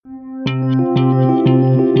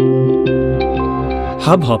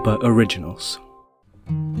Hubhopper Originals.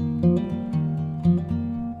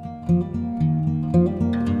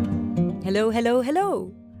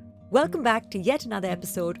 Hello. Welcome back to yet another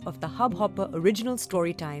episode of the Hubhopper Original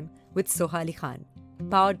Storytime with Sohali Khan,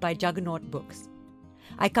 powered by Juggernaut Books.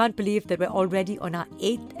 I can't believe that we're already on our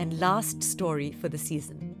 8th and last story for the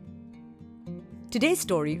season. Today's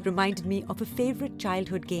story reminded me of a favorite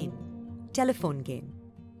childhood game, telephone game.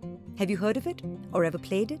 Have you heard of it or ever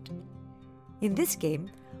played it? In this game,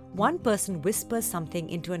 one person whispers something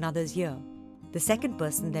into another's ear. The second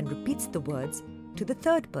person then repeats the words to the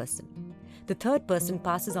third person. The third person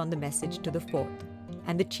passes on the message to the fourth,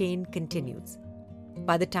 and the chain continues.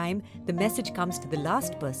 By the time the message comes to the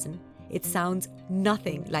last person, it sounds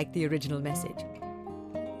nothing like the original message.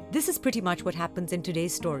 This is pretty much what happens in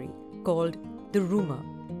today's story, called The Rumour,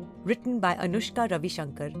 written by Anushka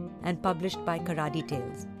Ravishankar and published by Karadi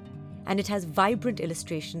Tales. And it has vibrant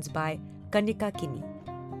illustrations by Kanyika Kini.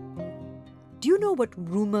 Do you know what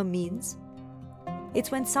rumour means? It's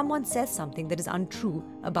when someone says something that is untrue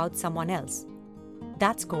about someone else.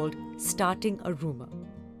 That's called starting a rumour.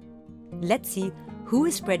 Let's see who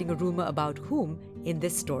is spreading a rumour about whom in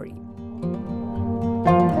this story.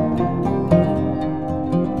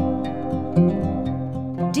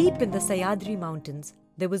 Deep in the Sayadri mountains,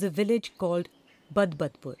 there was a village called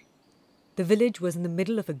Badbadpur. The village was in the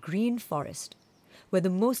middle of a green forest where the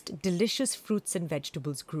most delicious fruits and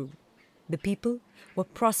vegetables grew. The people were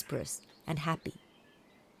prosperous and happy.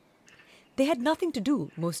 They had nothing to do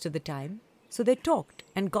most of the time, so they talked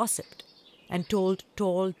and gossiped and told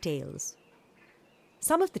tall tales.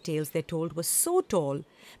 Some of the tales they told were so tall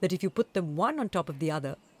that if you put them one on top of the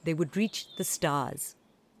other, they would reach the stars.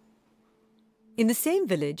 In the same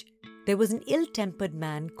village, there was an ill-tempered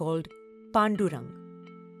man called Pandurang.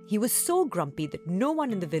 He was so grumpy that no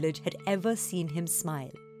one in the village had ever seen him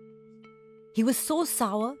smile. He was so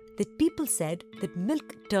sour that people said that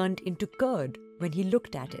milk turned into curd when he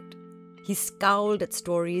looked at it. He scowled at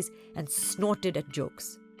stories and snorted at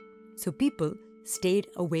jokes. So people stayed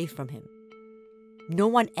away from him. No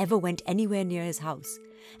one ever went anywhere near his house,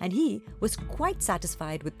 and he was quite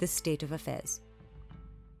satisfied with this state of affairs.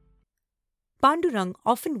 Pandurang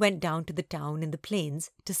often went down to the town in the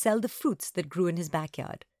plains to sell the fruits that grew in his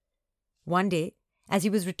backyard. One day, as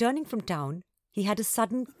he was returning from town, he had a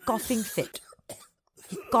sudden coughing fit.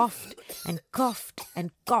 He coughed and coughed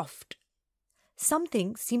and coughed.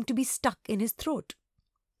 Something seemed to be stuck in his throat.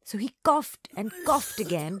 So he coughed and coughed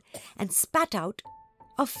again and spat out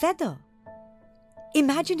a feather.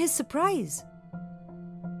 Imagine his surprise.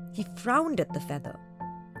 He frowned at the feather.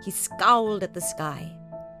 He scowled at the sky.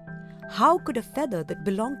 How could a feather that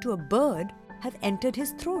belonged to a bird have entered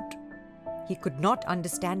his throat? He could not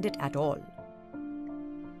understand it at all.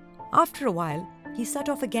 After a while, he set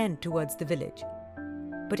off again towards the village.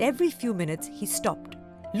 But every few minutes he stopped,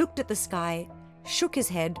 looked at the sky, shook his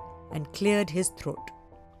head, and cleared his throat.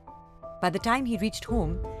 By the time he reached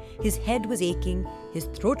home, his head was aching, his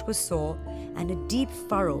throat was sore, and a deep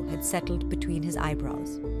furrow had settled between his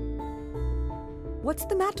eyebrows. "What's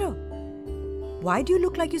the matter? Why do you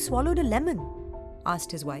look like you swallowed a lemon?"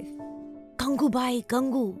 asked his wife. "Gangubai,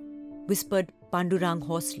 Gangu," whispered Pandurang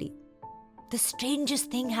hoarsely. "The strangest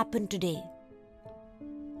thing happened today."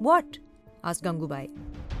 "What?" asked Gangubai.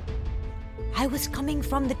 "I was coming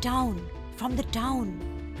from the town.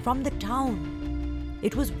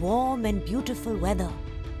 It was warm and beautiful weather,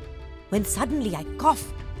 when suddenly I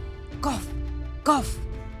coughed,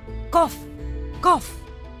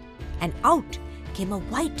 and out came a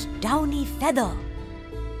white downy feather."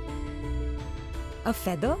 "A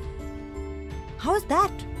feather? How is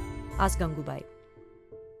that?" asked Gangubai.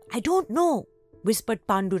 "I don't know," whispered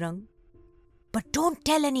Pandurang. "But don't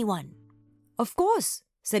tell anyone." "Of course,"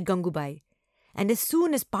 said Gangubai. And as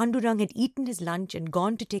soon as Pandurang had eaten his lunch and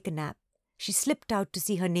gone to take a nap, she slipped out to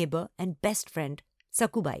see her neighbour and best friend,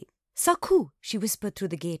 Sakubai. "Sakhu," she whispered through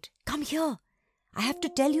the gate, "come here. I have to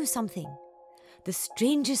tell you something. The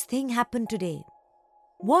strangest thing happened today."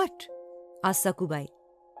 "What?" asked Sakubai.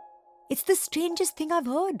 "It's the strangest thing I've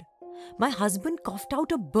heard. My husband coughed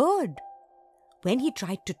out a bird. When he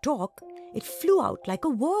tried to talk, it flew out like a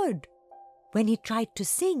word. When he tried to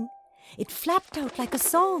sing, it flapped out like a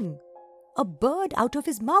song. A bird out of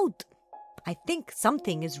his mouth. I think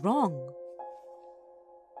something is wrong."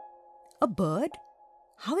 "A bird?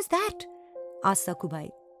 How is that?" asked Sakubai.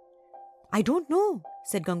 "I don't know,"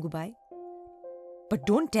 said Gangubai. "But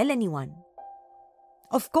don't tell anyone."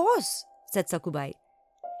 "Of course," said Sakubai.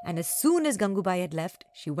 And as soon as Gangubai had left,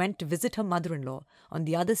 she went to visit her mother-in-law on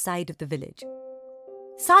the other side of the village.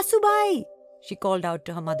 "Sasubai!" she called out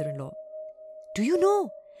to her mother-in-law. Do you know?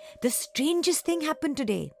 The strangest thing happened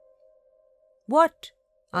today. What?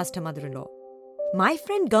 Asked her mother-in-law. My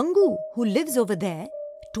friend Gangu, who lives over there,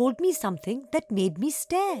 told me something that made me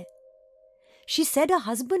stare. She said her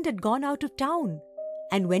husband had gone out of town,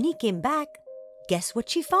 and when he came back, guess what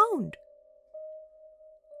she found?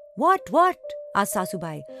 What? Asked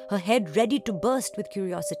Sasubai, her head ready to burst with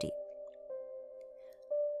curiosity.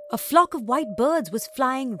 A flock of white birds was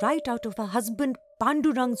flying right out of her husband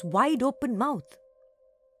Pandurang's wide-open mouth.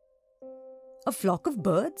 A flock of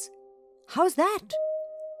birds? How's that?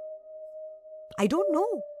 I don't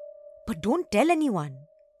know, but don't tell anyone.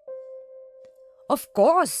 Of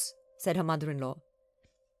course, said her mother-in-law.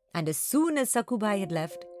 And as soon as Sakubai had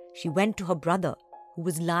left, she went to her brother, who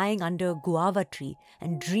was lying under a guava tree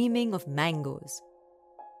and dreaming of mangoes.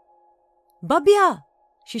 Babya,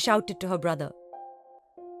 she shouted to her brother.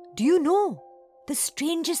 Do you know? The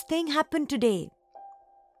strangest thing happened today.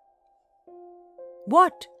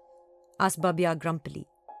 What? Asked Babya grumpily.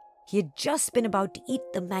 He had just been about to eat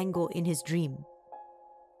the mango in his dream.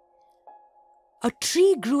 A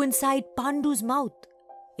tree grew inside Pandu's mouth.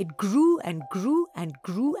 It grew and grew and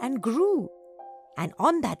grew and grew. And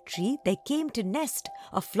on that tree there came to nest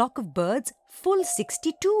a flock of birds, full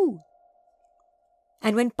 62.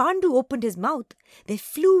 And when Pandu opened his mouth, they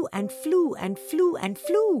flew and flew and flew and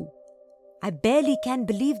flew. I barely can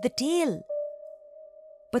believe the tale.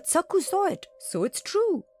 But Sakku saw it, so it's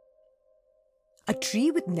true. A tree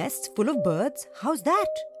with nests full of birds, how's that?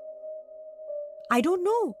 I don't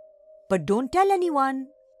know, but don't tell anyone.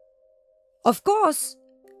 Of course,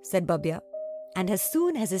 said Babya. And as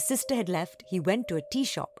soon as his sister had left, he went to a tea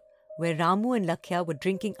shop where Ramu and Lakhya were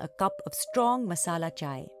drinking a cup of strong masala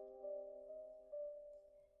chai.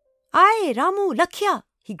 Aye, Ramu, Lakhya,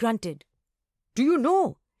 he grunted. Do you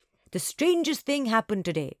know? The strangest thing happened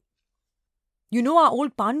today. You know our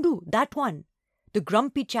old Pandu, that one, the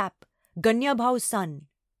grumpy chap, Ganyabhau's son.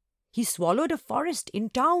 He swallowed a forest in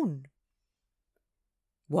town.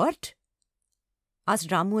 What? Asked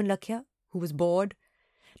Ramu and Lakhya, who was bored.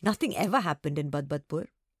 Nothing ever happened in Badbadpur.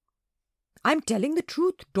 I'm telling the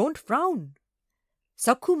truth, don't frown.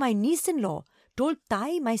 Sakhu, my niece-in-law, told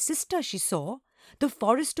Tai, my sister, she saw the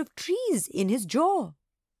forest of trees in his jaw,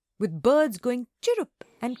 with birds going chirrup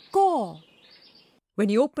and caw. When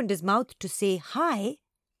he opened his mouth to say hi,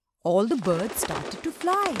 all the birds started to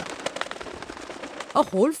fly. A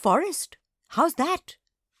whole forest? How's that?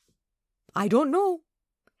 I don't know,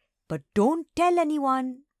 but don't tell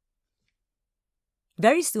anyone.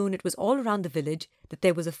 Very soon it was all around the village that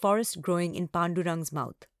there was a forest growing in Pandurang's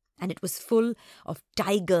mouth, and it was full of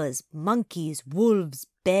tigers, monkeys, wolves,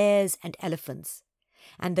 bears and elephants,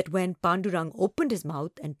 and that when Pandurang opened his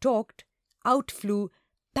mouth and talked, out flew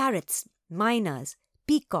parrots, mynas,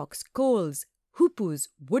 peacocks, koals, hoopoes,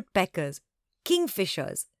 woodpeckers,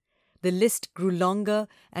 kingfishers. The list grew longer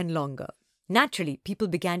and longer. Naturally, people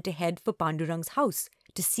began to head for Pandurang's house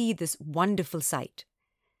to see this wonderful sight.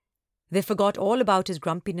 They forgot all about his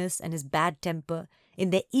grumpiness and his bad temper in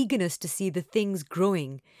their eagerness to see the things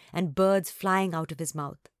growing and birds flying out of his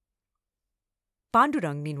mouth.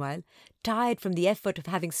 Pandurang, meanwhile, tired from the effort of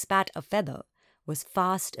having spat a feather, was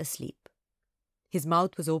fast asleep. His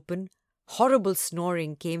mouth was open, horrible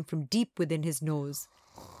snoring came from deep within his nose,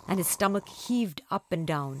 and his stomach heaved up and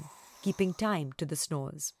down, keeping time to the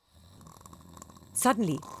snores.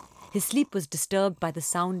 Suddenly, his sleep was disturbed by the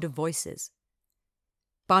sound of voices.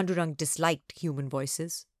 Pandurang disliked human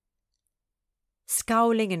voices.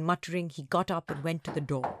 Scowling and muttering, he got up and went to the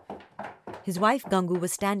door. His wife Gangu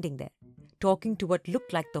was standing there, talking to what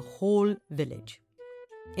looked like the whole village.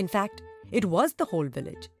 In fact, it was the whole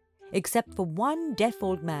village, except for one deaf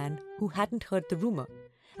old man who hadn't heard the rumour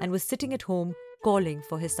and was sitting at home calling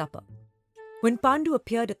for his supper. When Pandu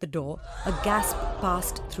appeared at the door, a gasp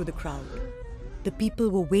passed through the crowd. The people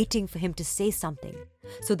were waiting for him to say something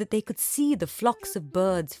so that they could see the flocks of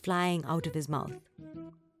birds flying out of his mouth.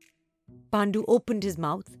 Pandu opened his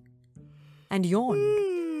mouth and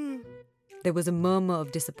yawned. There was a murmur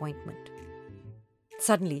of disappointment.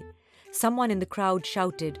 Suddenly, someone in the crowd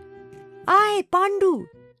shouted, "Aye, Pandu!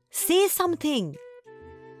 Say something!"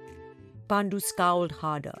 Pandu scowled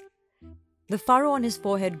harder. The furrow on his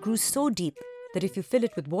forehead grew so deep that if you fill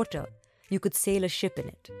it with water, you could sail a ship in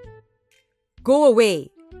it. "Go away,"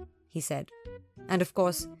 he said. And of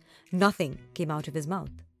course, nothing came out of his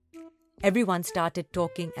mouth. Everyone started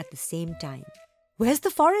talking at the same time. Where's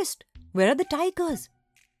the forest? Where are the tigers?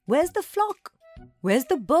 Where's the flock? Where's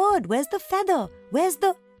the bird? Where's the feather? Where's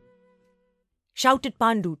the... Shouted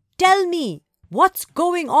Pandu, "Tell me! What's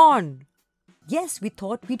going on?" Yes, we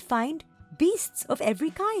thought we'd find beasts of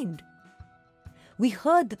every kind. We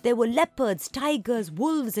heard that there were leopards, tigers,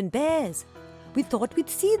 wolves and bears. We thought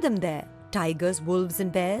we'd see them there, tigers, wolves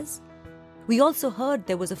and bears. We also heard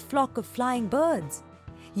there was a flock of flying birds.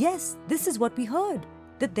 Yes, this is what we heard,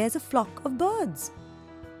 that there's a flock of birds.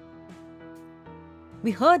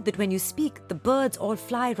 We heard that when you speak, the birds all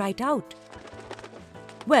fly right out.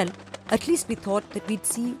 Well, at least we thought that we'd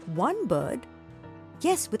see one bird.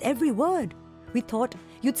 Yes, with every word, we thought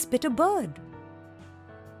you'd spit a bird.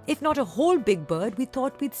 If not a whole big bird, we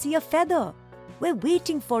thought we'd see a feather. We're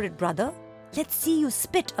waiting for it, brother. Let's see you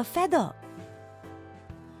spit a feather.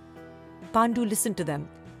 Pandu listened to them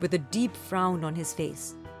with a deep frown on his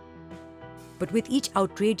face. But with each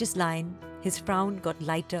outrageous line, his frown got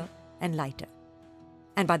lighter and lighter.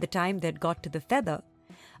 And by the time they'd got to the feather,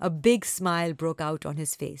 a big smile broke out on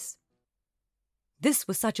his face. This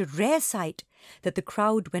was such a rare sight that the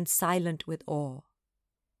crowd went silent with awe.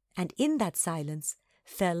 And in that silence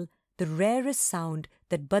fell the rarest sound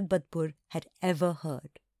that Badbadpur had ever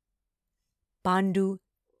heard. Pandu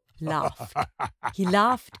laughed. He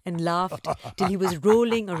laughed and laughed till he was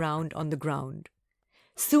rolling around on the ground.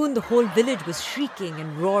 Soon the whole village was shrieking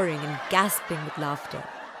and roaring and gasping with laughter.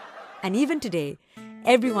 And even today,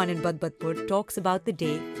 everyone in Badbadpur talks about the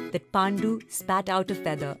day that Pandu spat out a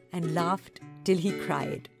feather and laughed till he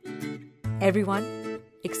cried. Everyone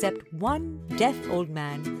except one deaf old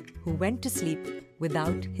man who went to sleep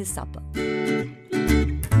without his supper.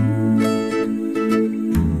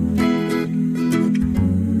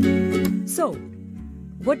 So,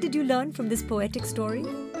 what did you learn from this poetic story?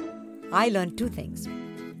 I learned two things.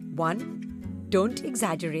 One, don't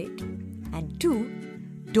exaggerate. And two,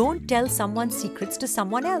 don't tell someone's secrets to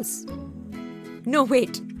someone else. No,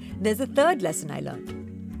 wait, there's a third lesson I learned.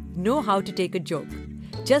 Know how to take a joke,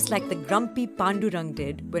 just like the grumpy Pandurang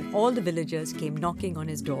did when all the villagers came knocking on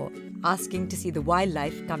his door, asking to see the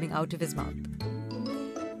wildlife coming out of his mouth.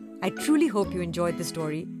 I truly hope you enjoyed the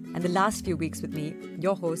story and the last few weeks with me,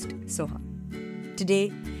 your host, Soha.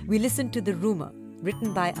 Today, we listened to The Rumour,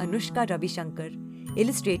 written by Anushka Ravishankar,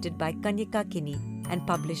 illustrated by Kanyika Kini, and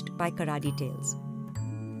published by Karadi Tales.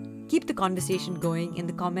 Keep the conversation going in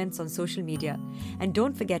the comments on social media, and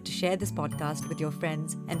don't forget to share this podcast with your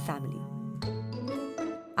friends and family.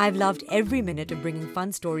 I've loved every minute of bringing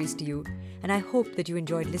fun stories to you, and I hope that you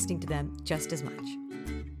enjoyed listening to them just as much.